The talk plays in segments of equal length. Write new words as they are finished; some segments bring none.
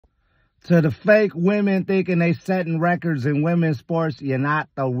To the fake women thinking they setting records in women's sports, you're not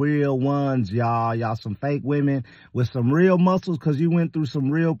the real ones, y'all. Y'all some fake women with some real muscles because you went through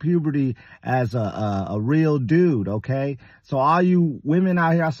some real puberty as a real dude, okay? So all you women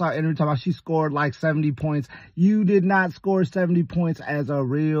out here, I saw an interview talking about she scored like 70 points. You did not score 70 points as a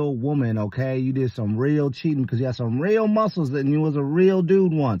real woman, okay? You did some real cheating because you had some real muscles and you was a real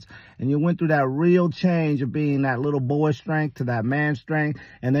dude once. And you went through that real change of being that little boy strength to that man strength.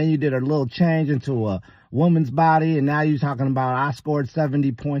 And then you did a little change into a woman's body. And now you're talking about, I scored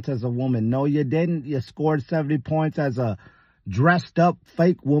 70 points as a woman. No, you didn't. You scored 70 points as a dressed up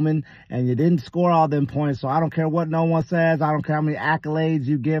fake woman, and you didn't score all them points. So I don't care what no one says. I don't care how many accolades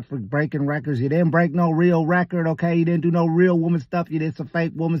you get for breaking records. You didn't break no real record, okay? You didn't do no real woman stuff. You did some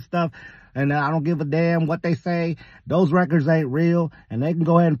fake woman stuff. And I don't give a damn what they say. Those records ain't real. And they can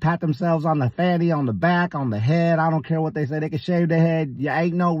go ahead and pat themselves on the fanny, on the back, on the head. I don't care what they say. They can shave their head. You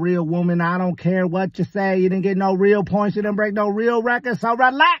ain't no real woman. I don't care what you say. You didn't get no real points. You didn't break no real records. So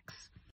relax.